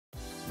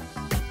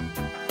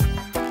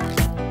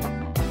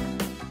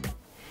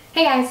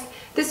Hey guys,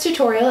 this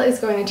tutorial is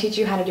going to teach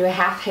you how to do a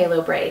half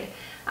halo braid.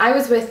 I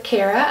was with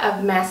Kara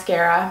of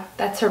Mascara,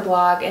 that's her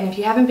blog, and if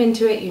you haven't been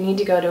to it, you need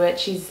to go to it.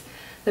 She's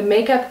the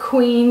makeup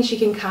queen, she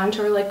can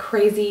contour like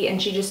crazy,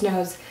 and she just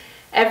knows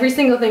every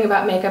single thing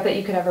about makeup that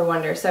you could ever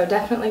wonder, so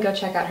definitely go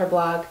check out her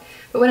blog.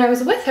 But when I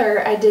was with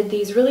her, I did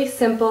these really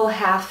simple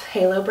half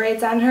halo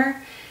braids on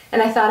her,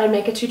 and I thought I'd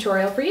make a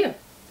tutorial for you.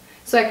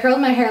 So I curled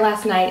my hair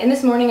last night, and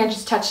this morning I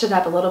just touched it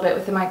up a little bit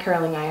with my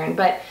curling iron,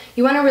 but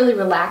you want a really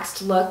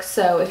relaxed look,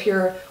 so if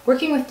you're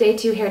working with day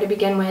 2 hair to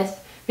begin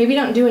with, maybe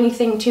don't do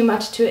anything too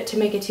much to it to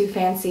make it too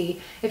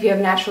fancy. If you have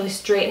naturally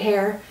straight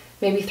hair,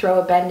 maybe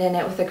throw a bend in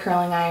it with a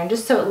curling iron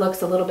just so it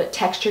looks a little bit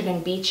textured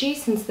and beachy,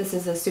 since this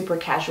is a super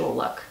casual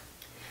look.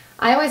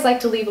 I always like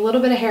to leave a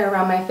little bit of hair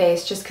around my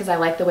face just because I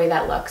like the way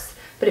that looks,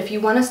 but if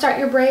you want to start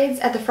your braids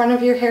at the front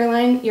of your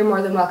hairline, you're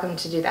more than welcome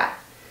to do that.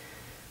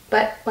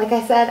 But like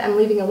I said, I'm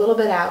leaving a little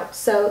bit out.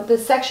 So the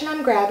section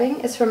I'm grabbing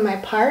is from my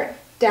part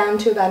down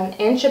to about an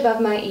inch above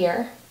my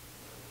ear.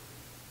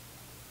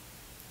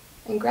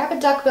 And grab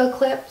a duckbill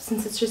clip,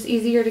 since it's just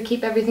easier to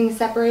keep everything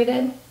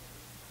separated.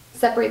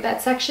 Separate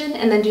that section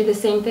and then do the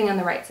same thing on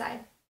the right side.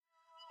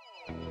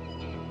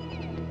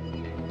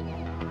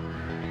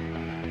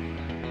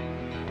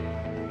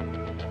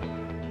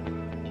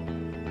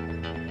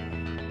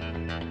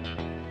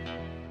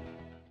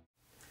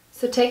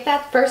 So take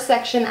that first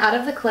section out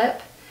of the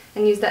clip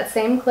and use that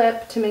same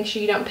clip to make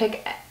sure you don't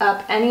pick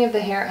up any of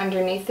the hair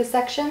underneath the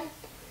section.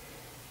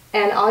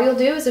 And all you'll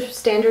do is a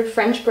standard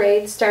French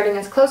braid, starting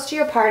as close to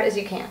your part as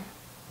you can.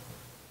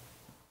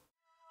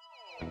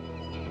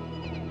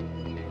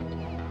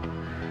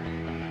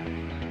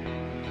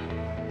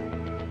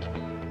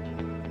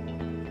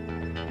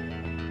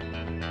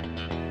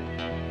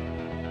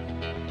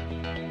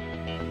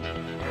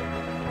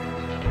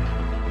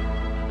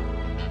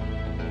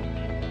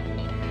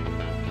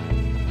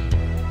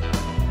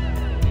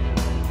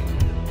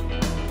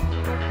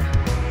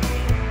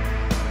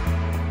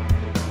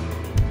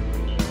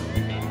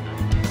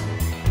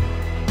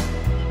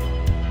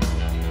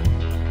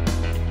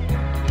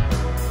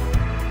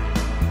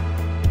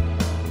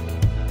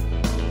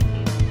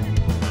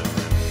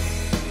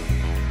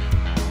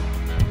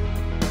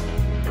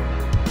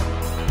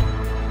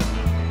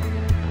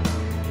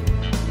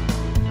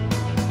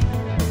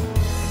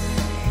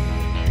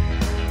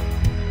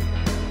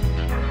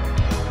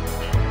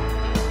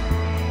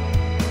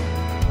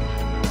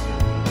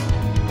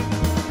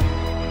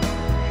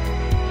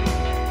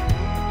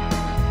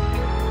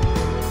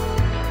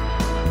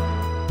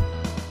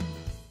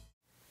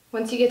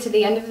 Once you get to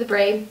the end of the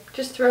braid,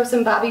 just throw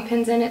some bobby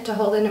pins in it to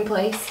hold it in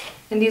place,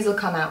 and these will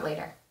come out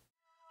later.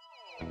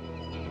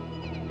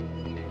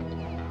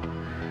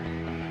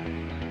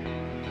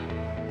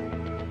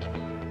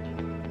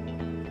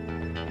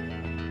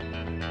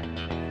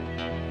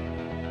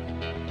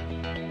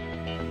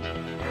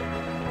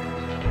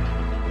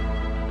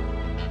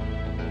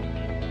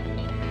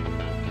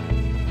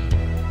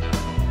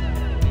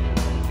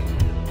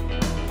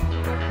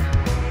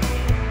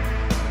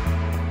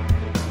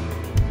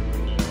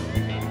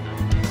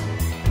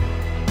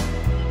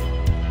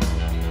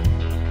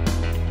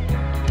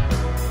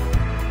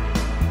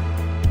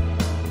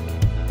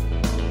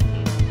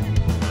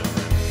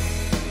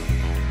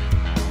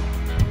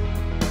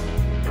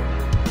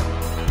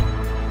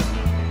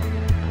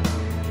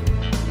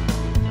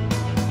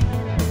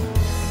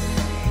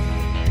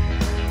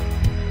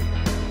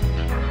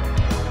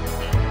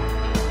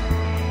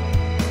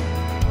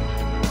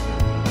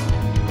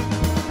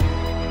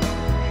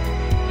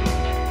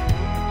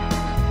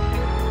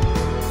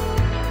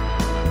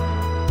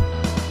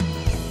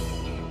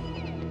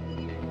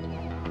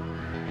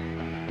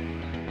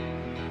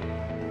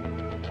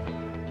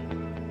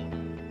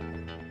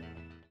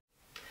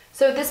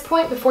 So at this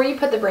point, before you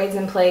put the braids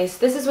in place,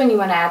 this is when you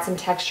want to add some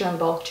texture and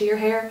bulk to your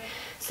hair.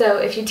 So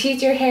if you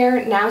tease your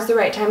hair, now's the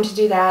right time to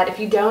do that. If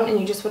you don't and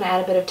you just want to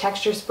add a bit of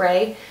texture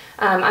spray,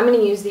 I'm going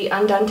to use the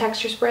Undone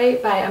Texture Spray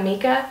by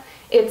Amika.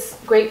 It's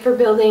great for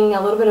building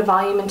a little bit of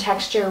volume and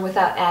texture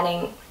without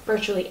adding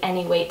virtually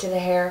any weight to the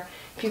hair.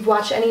 If you've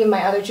watched any of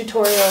my other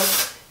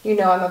tutorials, you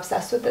know I'm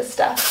obsessed with this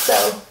stuff,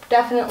 so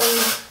definitely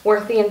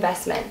worth the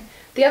investment.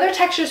 The other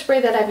texture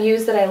spray that I've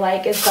used that I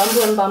like is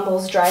Bumble &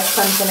 Bumble's Dry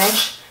Spun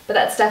Finish, but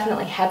that's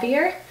definitely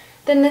heavier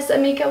than this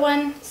Amika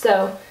one,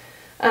 so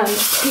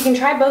you can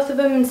try both of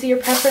them and see your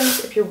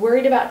preference. If you're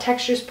worried about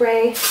texture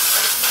spray,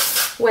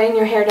 weighing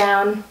your hair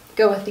down,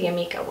 go with the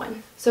Amika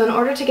one. So in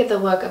order to get the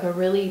look of a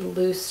really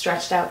loose,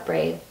 stretched out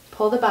braid,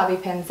 pull the bobby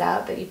pins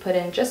out that you put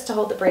in just to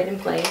hold the braid in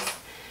place,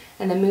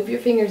 and then move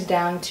your fingers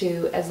down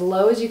to as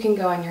low as you can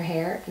go on your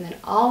hair, and then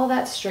all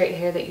that straight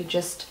hair that you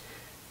just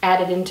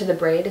added into the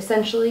braid,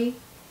 essentially,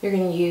 you're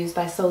going to use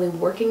by slowly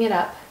working it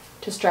up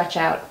to stretch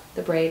out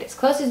the braid as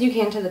close as you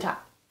can to the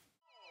top.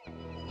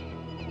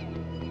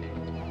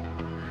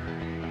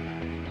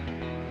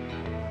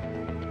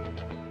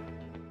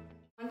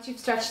 Once you've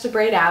stretched the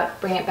braid out,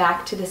 bring it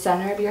back to the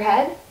center of your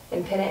head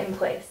and pin it in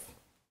place.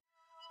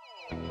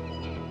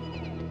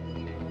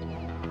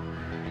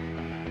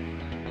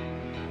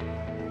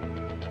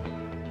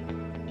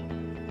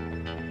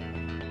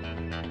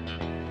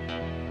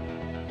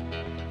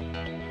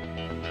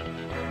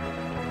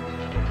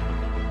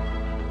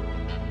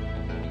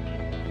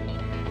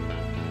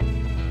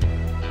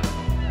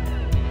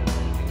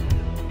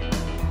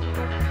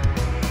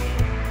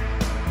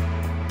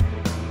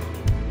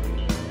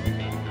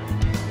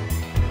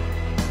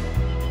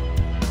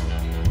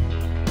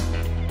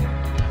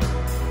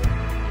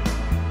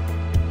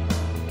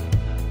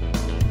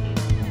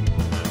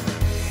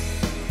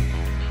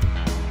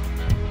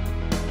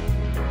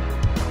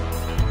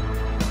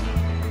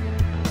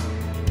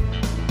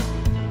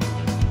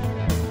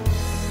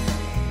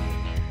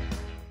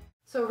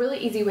 really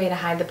easy way to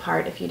hide the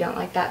part if you don't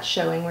like that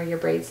showing where your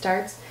braid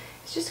starts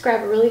is just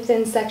grab a really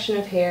thin section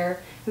of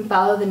hair and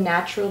follow the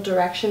natural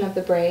direction of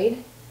the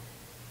braid.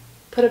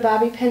 Put a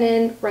bobby pin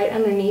in right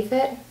underneath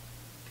it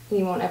and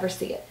you won't ever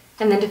see it.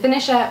 And then to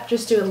finish up,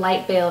 just do a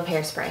light veil of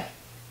hairspray.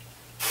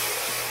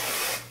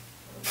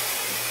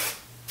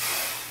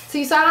 So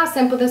you saw how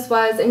simple this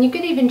was, and you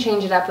could even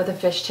change it up with a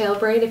fishtail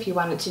braid if you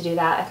wanted to do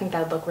that. I think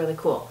that would look really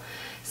cool.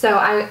 So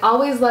I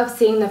always love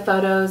seeing the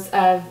photos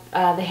of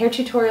the hair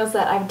tutorials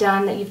that I've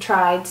done that you've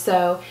tried.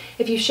 So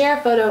if you share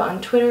a photo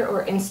on Twitter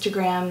or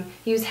Instagram,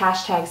 use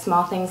hashtag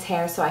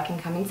smallthingshair so I can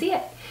come and see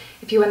it.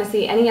 If you want to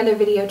see any other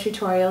video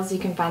tutorials, you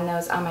can find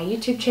those on my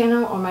YouTube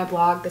channel or my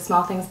blog,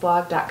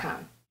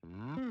 thesmallthingsblog.com.